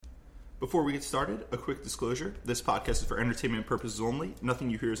Before we get started, a quick disclosure. This podcast is for entertainment purposes only. Nothing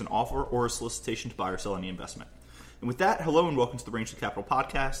you hear is an offer or a solicitation to buy or sell any investment. And with that, hello and welcome to the Rangeley Capital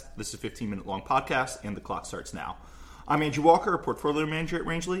Podcast. This is a 15-minute long podcast, and the clock starts now. I'm Andrew Walker, a portfolio manager at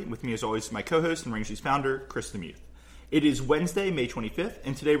Rangeley. With me, as always, is my co-host and Rangeley's founder, Chris Demuth. It is Wednesday, May 25th,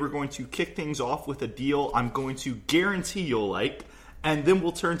 and today we're going to kick things off with a deal I'm going to guarantee you'll like, and then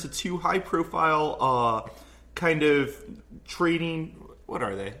we'll turn to two high-profile kind of trading. What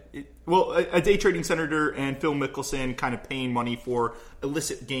are they? A day trading senator and Phil Mickelson kind of paying money for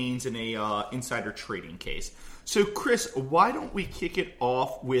illicit gains in a insider trading case. So, Chris, why don't we kick it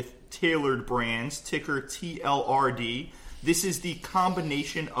off with Tailored Brands, ticker TLRD. This is the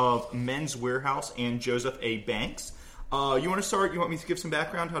combination of Men's Wearhouse and Joseph A. Banks. You want to start? You want me to give some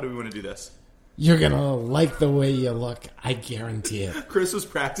background? How do we want to do this? You're going to like the way you look. I guarantee it. Chris was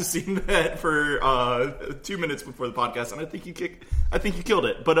practicing that for 2 minutes before the podcast, and I think you killed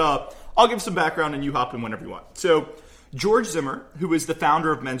it. But I'll give some background, and you hop in whenever you want. So, George Zimmer, who is the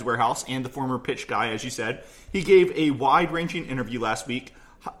founder of Men's Wearhouse and the former pitch guy, as you said, he gave a wide-ranging interview last week.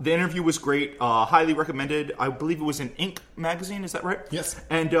 The interview was great, highly recommended. I believe it was in Inc. magazine, is that right? Yes.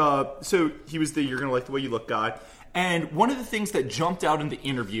 And so he was the You're Going to Like the Way You Look guy. And one of the things that jumped out in the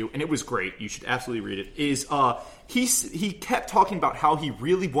interview, and it was great, you should absolutely read it, is he kept talking about how he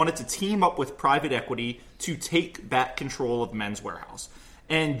really wanted to team up with private equity to take back control of Men's Wearhouse.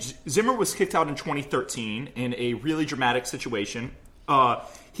 And Zimmer was kicked out in 2013 in a really dramatic situation.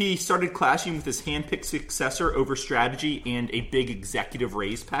 He started clashing with his handpicked successor over strategy and a big executive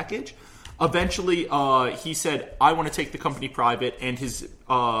raise package. Eventually, he said, I want to take the company private, and his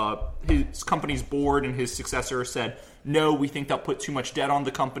company's board and his successor said, no, we think that'll put too much debt on the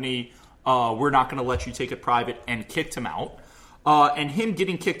company. We're not going to let you take it private, and kicked him out. And him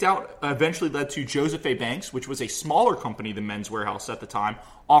getting kicked out eventually led to Joseph A. Banks, which was a smaller company than Men's Wearhouse at the time,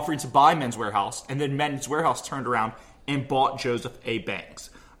 offering to buy Men's Wearhouse, and then Men's Wearhouse turned around and bought Joseph A.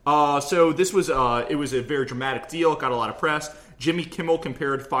 Banks. So this was it was a very dramatic deal. It got a lot of press. Jimmy Kimmel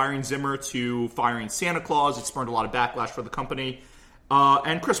compared firing Zimmer to firing Santa Claus. It spurned a lot of backlash for the company.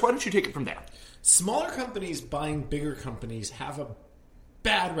 And Chris, why don't you take it from there? Smaller companies buying bigger companies have a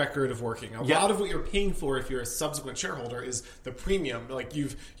bad record of working. A lot of what you're paying for if you're a subsequent shareholder is the premium. Like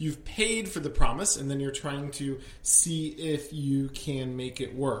you've paid for the promise, and then you're trying to see if you can make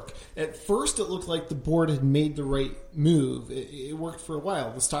it work. At first, it looked like the board had made the right move. It worked for a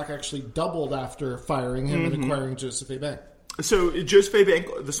while. The stock actually doubled after firing him and acquiring Joseph A. Bank. So Joseph A. Bank,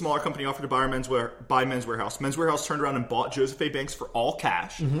 the smaller company, offered to buy Men's Wearhouse. Men's Wearhouse turned around and bought Joseph A. Banks for all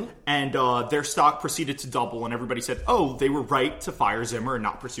cash, and their stock proceeded to double, and everybody said, oh, they were right to fire Zimmer and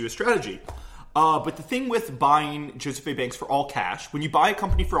not pursue a strategy. But the thing with buying Joseph A. Banks for all cash, when you buy a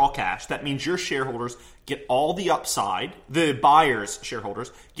company for all cash, that means your shareholders get all the upside, the buyer's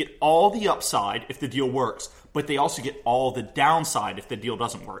shareholders get all the upside if the deal works, but they also get all the downside if the deal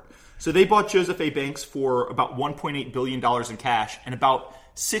doesn't work. So they bought Joseph A. Banks for about $1.8 billion in cash, and about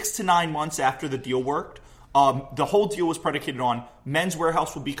 6 to 9 months after the deal worked, the whole deal was predicated on Men's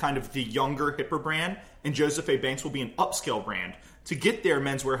Wearhouse will be kind of the younger, hipper brand, and Joseph A. Banks will be an upscale brand. To get there,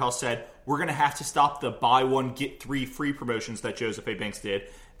 Men's Wearhouse said, we're going to have to stop the buy one, get three free promotions that Joseph A. Banks did.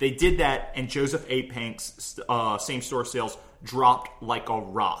 They did that, and Joseph A. Banks' same-store sales dropped like a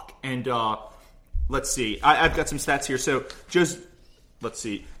rock. And let's see. I've got some stats here. So let's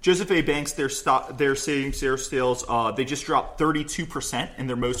see. Joseph A. Banks, their same-store sales, they just dropped 32% in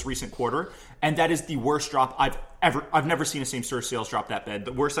their most recent quarter, and that is the worst drop I've never seen a same-store sales drop that bad.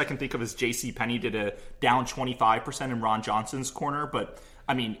 The worst I can think of is J.C. Penney did a down 25% in Ron Johnson's corner, but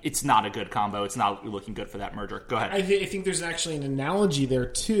I mean, it's not a good combo. It's not looking good for that merger. Go ahead. I think there's actually an analogy there,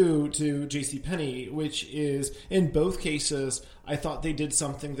 too, to J.C. Penney, which is, in both cases, I thought they did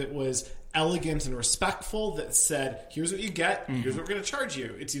something that was elegant and respectful, that said, here's what you get, here's what we're going to charge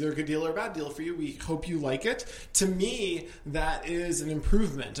you. It's either a good deal or a bad deal for you. We hope you like it. To me, that is an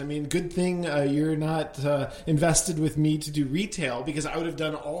improvement. I mean, good thing you're not invested with me to do retail, because I would have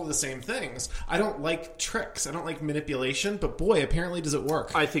done all the same things. I don't like tricks. I don't like manipulation, but boy, apparently does it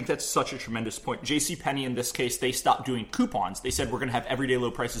work. I think that's such a tremendous point. JCPenney, in this case, they stopped doing coupons. They said, we're going to have everyday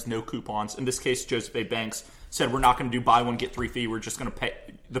low prices, no coupons. In this case, Joseph A. Banks said, we're not going to do buy one, get three free. We're just going to pay.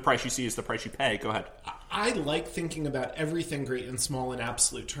 The price you see is the price you pay. Go ahead. I like thinking about everything great and small in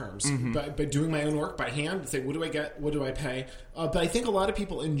absolute terms. By doing my own work by hand, saying, what do I get? What do I pay? But I think a lot of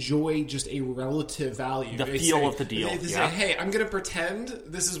people enjoy just a relative value. The feel of the deal. They say, hey, I'm going to pretend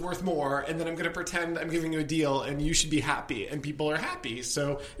this is worth more, and then I'm going to pretend I'm giving you a deal, and you should be happy. And people are happy.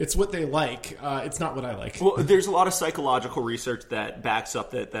 So it's what they like. It's not what I like. Well, there's a lot of psychological research that backs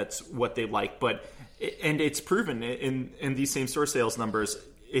up that that's what they like. And it's proven in these same store sales numbers.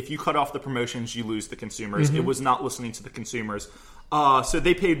 if you cut off the promotions, you lose the consumers. It was not listening to the consumers. So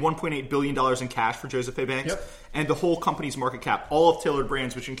they paid $1.8 billion in cash for Joseph A. Banks. Yep. And the whole company's market cap, all of Tailored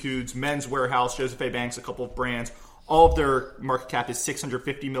Brands, which includes Men's Warehouse, Joseph A. Banks, a couple of brands, all of their market cap is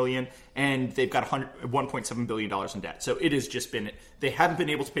 $650 million, and they've got $1.7 billion in debt. So it has just been, they haven't been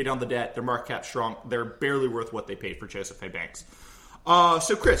able to pay down the debt. Their market cap shrunk. They're barely worth what they paid for Joseph A. Banks.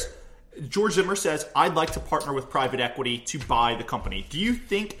 So Chris, George Zimmer says, I'd like to partner with private equity to buy the company. Do you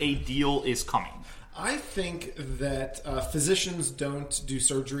think a deal is coming? I think that physicians don't do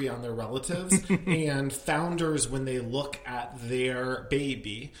surgery on their relatives, and founders, when they look at their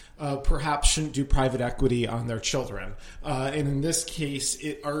baby, perhaps shouldn't do private equity on their children. And in this case,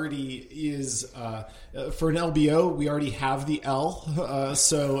 it already is, for an LBO, we already have the L,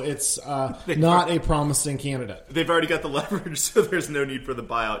 so it's not a promising candidate. They've already got the leverage, so there's no need for the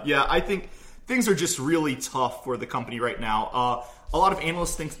buyout. Yeah, I think things are just really tough for the company right now. A lot of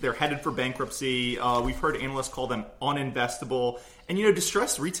analysts think they're headed for bankruptcy. We've heard analysts call them uninvestable. And,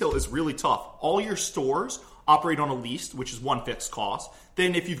 distressed retail is really tough. All your stores operate on a lease, which is one fixed cost.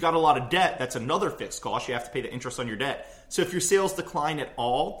 Then if you've got a lot of debt, that's another fixed cost. You have to pay the interest on your debt. So if your sales decline at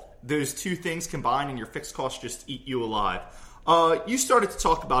all, those two things combine and your fixed costs just eat you alive. You started to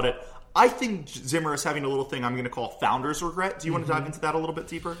talk about it. I think Zimmer is having a little thing I'm going to call founder's regret. Do you want to dive into that a little bit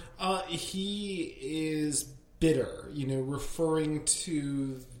deeper? He is bitter, referring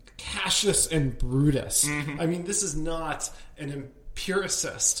to Cassius and Brutus. I mean, this is not an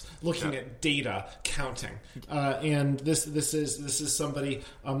empiricist looking at data counting, and this is somebody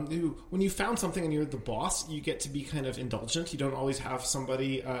who, when you found something and you're the boss, you get to be kind of indulgent. You don't always have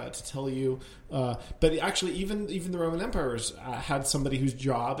somebody to tell you. But actually, even the Roman emperors had somebody whose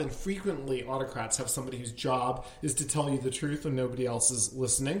job, and frequently autocrats have somebody whose job is to tell you the truth when nobody else is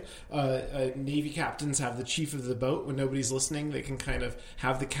listening. Navy captains have the chief of the boat. When nobody's listening, they can kind of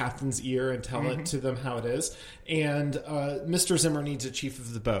have the captain's ear and tell it to them how it is. And Mr. Zimmer needs a chief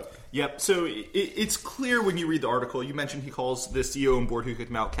of the boat. Yep. So it's clear when you read the article. You mentioned he calls the CEO and board who could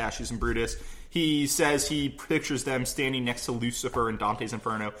mount Cassius and Brutus. He says he pictures them standing next to Lucifer in Dante's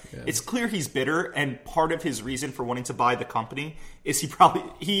Inferno. Yeah. It's clear he's bitter, and part of his reason for wanting to buy the company is he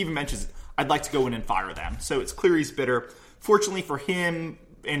even mentions, I'd like to go in and fire them. So it's clear he's bitter. Fortunately for him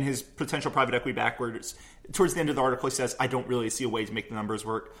and his potential private equity backwards, towards the end of the article, he says, I don't really see a way to make the numbers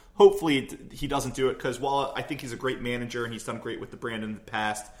work. Hopefully he doesn't do it, because while I think he's a great manager and he's done great with the brand in the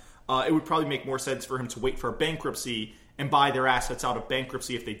past, it would probably make more sense for him to wait for a bankruptcy and buy their assets out of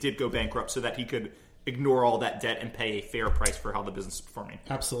bankruptcy if they did go bankrupt, so that he could ignore all that debt and pay a fair price for how the business is performing.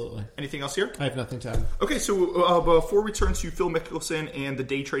 Absolutely. Anything else here? I have nothing to add. Okay, so before we turn to Phil Mickelson and the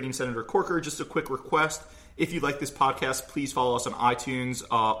day trading Senator Corker, just a quick request. If you like this podcast, please follow us on iTunes,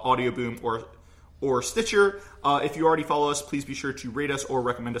 Audio Boom, or Stitcher. If you already follow us, please be sure to rate us or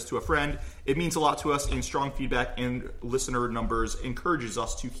recommend us to a friend. It means a lot to us, and strong feedback and listener numbers encourages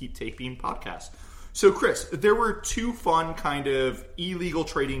us to keep taping podcasts. So, Chris, there were two fun kind of illegal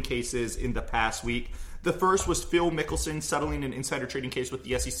trading cases in the past week. The first was Phil Mickelson settling an insider trading case with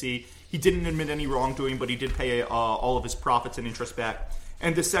the SEC. He didn't admit any wrongdoing, but he did pay all of his profits and interest back.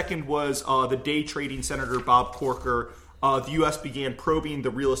 And the second was the day trading Senator Bob Corker. The U.S. began probing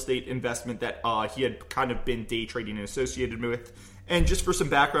the real estate investment that he had kind of been day trading and associated with. And just for some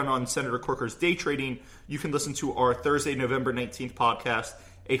background on Senator Corker's day trading, you can listen to our Thursday, November 19th podcast,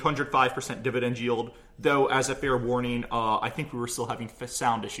 105% dividend yield. Though, as a fair warning, I think we were still having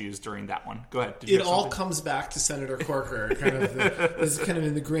sound issues during that one. Go ahead. It all comes back to Senator Corker. This is kind of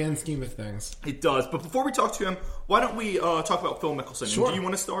in the grand scheme of things. It does. But before we talk to him, why don't we talk about Phil Mickelson? Sure. Do you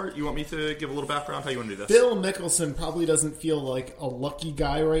want to start? You want me to give a little background? How you want to do this? Phil Mickelson probably doesn't feel like a lucky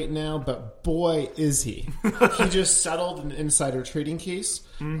guy right now, but boy, is he. He just settled an insider trading case.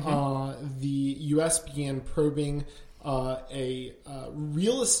 The U.S. began probing a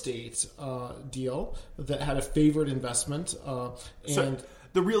real estate deal that had a favored investment. So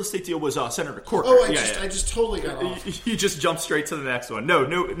the real estate deal was Senator Corker. Oh, I just totally got off. You just jumped straight to the next one.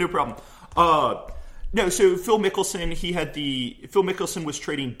 No problem. No, so Phil Mickelson, Phil Mickelson was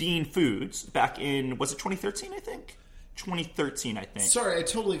trading Dean Foods back in, was it 2013, I think? 2013, I think. Sorry, I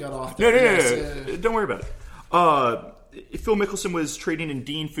totally got off. No. Don't worry about it. Phil Mickelson was trading in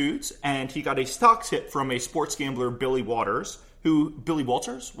Dean Foods, and he got a stock tip from a sports gambler, Billy Walters, who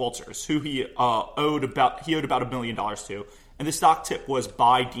he owed about $1 million to, and the stock tip was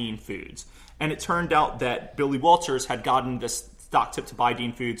buy Dean Foods. And it turned out that Billy Walters had gotten this stock tip to buy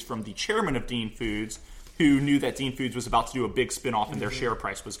Dean Foods from the chairman of Dean Foods, who knew that Dean Foods was about to do a big spinoff and their share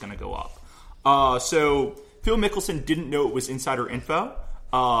price was going to go up. So Phil Mickelson didn't know it was insider info,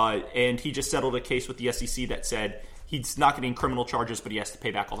 and he just settled a case with the SEC that said he's not getting criminal charges, but he has to pay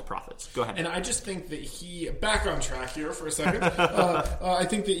back all the profits. Go ahead. And I just think that back on track here for a second, I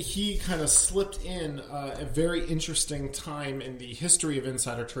think that he kind of slipped in a very interesting time in the history of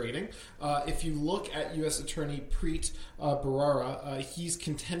insider trading. If you look at U.S. Attorney Preet Bharara, he's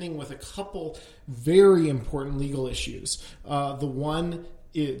contending with a couple very important legal issues.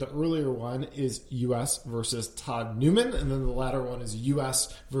 The earlier one is U.S. versus Todd Newman, and then the latter one is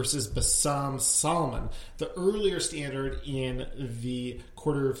U.S. versus Bassam Salman. The earlier standard in the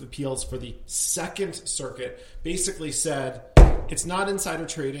Court of Appeals for the Second Circuit basically said it's not insider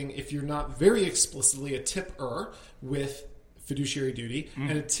trading if you're not very explicitly a tipper with fiduciary duty,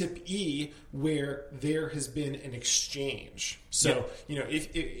 and a tip-E where there has been an exchange. So,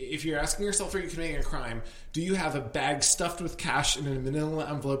 if you're asking yourself, are you committing a crime? Do you have a bag stuffed with cash in a manila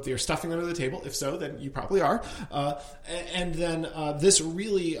envelope that you're stuffing under the table? If so, then you probably are. And then this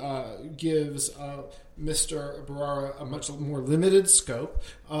really gives Mr. Bharara a much more limited scope.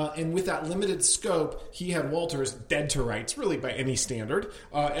 And with that limited scope, he had Walters dead to rights, really by any standard,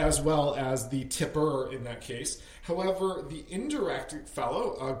 as well as the tipper in that case. However, the indirect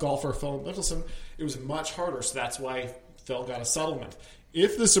fellow, golfer Phil Mickelson, it was much harder, so that's why Phil got a settlement.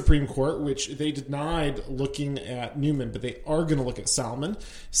 If the Supreme Court, which they denied looking at Newman, but they are going to look at Salman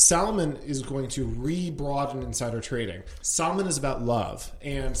is going to re-broaden insider trading. Salman is about love,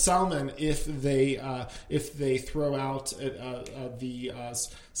 and Salman, if they throw out the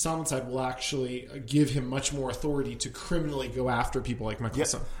Salman side, will actually give him much more authority to criminally go after people like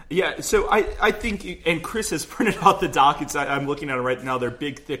Mickelson. Yeah. So I think, and Chris has printed out the dockets. I'm looking at them right now. They're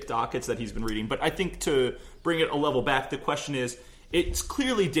big, thick dockets that he's been reading. But I think to bring it a level back, the question is, it's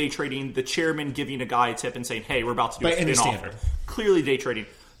clearly day trading, the chairman giving a guy a tip and saying, hey, we're about to do a spin-off. Clearly day trading.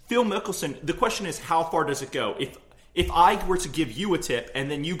 Phil Mickelson, the question is, how far does it go? If I were to give you a tip and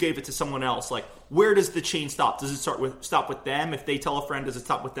then you gave it to someone else, like, where does the chain stop? Does it stop with them? If they tell a friend, does it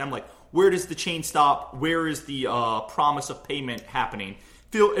stop with them? Like, where does the chain stop? Where is the promise of payment happening?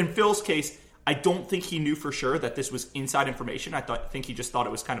 In Phil's case, I don't think he knew for sure that this was inside information. I think he just thought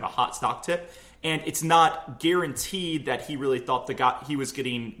it was kind of a hot stock tip. And it's not guaranteed that he really thought he was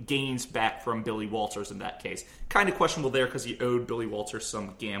getting gains back from Billy Walters in that case. Kind of questionable there because he owed Billy Walters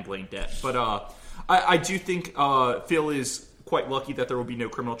some gambling debt. But I do think Phil is quite lucky that there will be no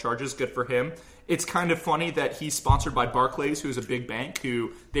criminal charges. Good for him. It's kind of funny that he's sponsored by Barclays, who's a big bank,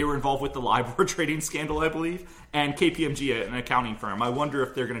 who they were involved with the LIBOR trading scandal, I believe, and KPMG, an accounting firm. I wonder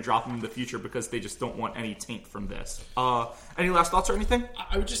if they're going to drop him in the future because they just don't want any taint from this. Any last thoughts or anything?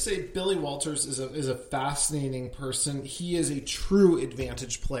 I would just say Billy Walters is a fascinating person. He is a true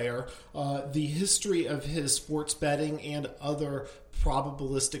advantage player. The history of his sports betting and other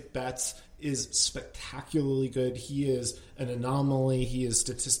probabilistic bets is spectacularly good. He is an anomaly. He is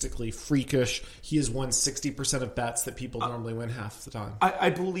statistically freakish. He has won 60% of bets that people normally win half the time. I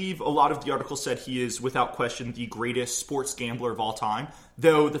believe a lot of the article said he is, without question, the greatest sports gambler of all time,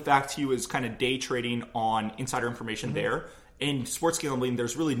 though the fact he was kind of day trading on insider information there. In sports gambling,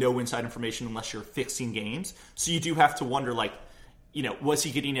 there's really no inside information unless you're fixing games. So you do have to wonder, like, was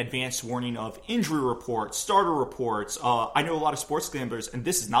he getting advanced warning of injury reports, starter reports? I know a lot of sports gamblers, and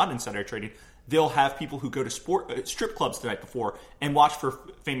this is not insider trading, they'll have people who go to strip clubs the night before and watch for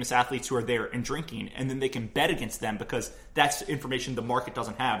famous athletes who are there and drinking, and then they can bet against them because that's information the market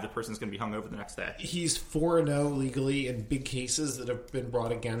doesn't have. The person's going to be hungover the next day. He's 4-0 legally in big cases that have been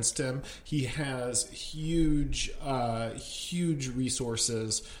brought against him. He has huge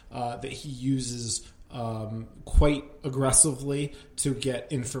resources that he uses quite aggressively to get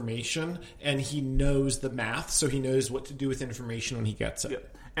information, and he knows the math, so he knows what to do with information when he gets it.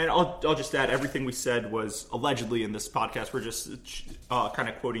 Yep. And I'll just add, everything we said was allegedly in this podcast. We're just kind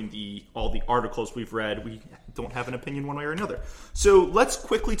of quoting all the articles we've read. We don't have an opinion one way or another. So let's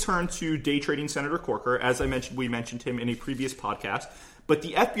quickly turn to day trading Senator Corker. As I mentioned, we mentioned him in a previous podcast. But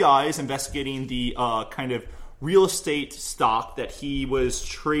the FBI is investigating the kind of real estate stock that he was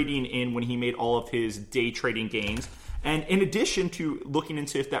trading in when he made all of his day trading gains. And in addition to looking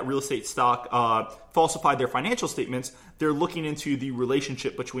into if that real estate stock falsified their financial statements, they're looking into the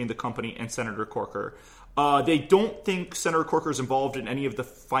relationship between the company and Senator Corker. They don't think Senator Corker is involved in any of the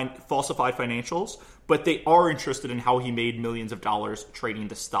falsified financials, but they are interested in how he made millions of dollars trading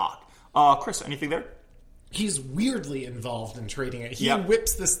the stock. Chris, anything there? He's weirdly involved in trading it. He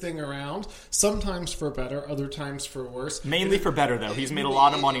whips this thing around, sometimes for better, other times for worse. Mainly for better, though. He's made a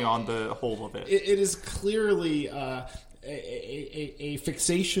lot of money on the whole of it. It is clearly a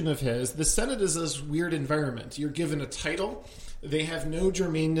fixation of his. The Senate is this weird environment. You're given a title. They have no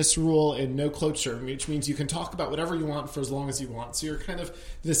germaneness rule and no cloture, which means you can talk about whatever you want for as long as you want. So you're kind of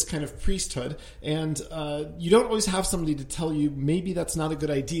this kind of priesthood, and you don't always have somebody to tell you maybe that's not a good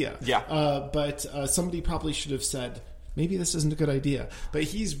idea. Yeah. But somebody probably should have said, maybe this isn't a good idea. But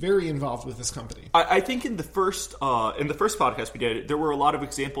he's very involved with this company. I think in the first podcast we did, there were a lot of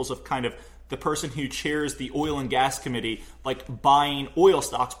examples of kind of the person who chairs the oil and gas committee, like buying oil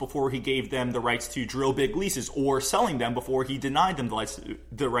stocks before he gave them the rights to drill big leases, or selling them before he denied them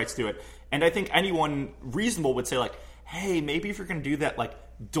the rights to it. And I think anyone reasonable would say, like, hey, maybe if you're going to do that, like,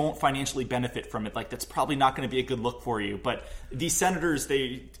 don't financially benefit from it. Like, that's probably not going to be a good look for you. But these senators,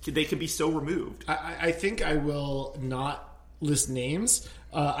 they can be so removed. I think I will not list names.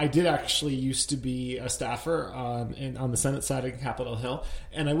 I did actually used to be a staffer on the Senate side of Capitol Hill.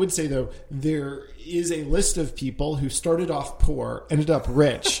 And I would say, though, there is a list of people who started off poor, ended up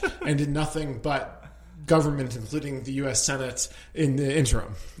rich, and did nothing but government, including the U.S. Senate, in the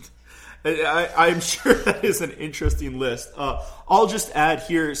interim. I'm sure that is an interesting list. I'll just add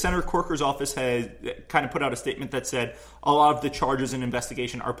here, Senator Corker's office had kind of put out a statement that said a lot of the charges and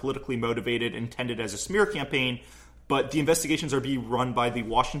investigation are politically motivated, intended as a smear campaign. But the investigations are being run by the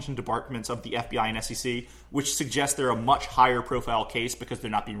Washington departments of the FBI and SEC, which suggests they're a much higher profile case because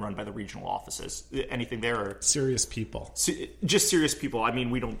they're not being run by the regional offices. Anything there? Or serious people. Just serious people. I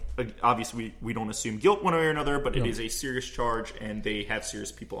mean, we don't assume guilt one way or another, but it is a serious charge, and they have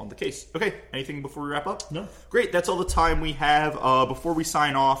serious people on the case. Okay, anything before we wrap up? No. Great, that's all the time we have. Before we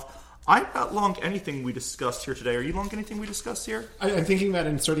sign off, I'm not long anything we discussed here today. Are you long anything we discussed here? I'm thinking about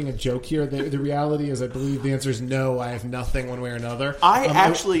inserting a joke here. The reality is, I believe the answer is no. I have nothing one way or another. I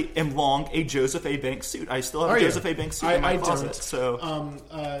actually am long a Joseph A. Banks suit. I still have a Joseph A. Banks suit in my closet. Don't. So, I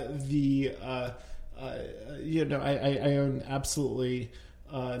own absolutely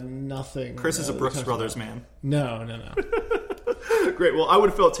nothing. Chris is a Brooks Brothers man. No. Great. Well, I would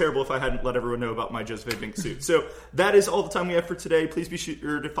have felt terrible if I hadn't let everyone know about my Joseph A. Banks suit. So that is all the time we have for today. Please be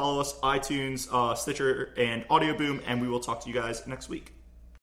sure to follow us iTunes, Stitcher, and Audio Boom, and we will talk to you guys next week.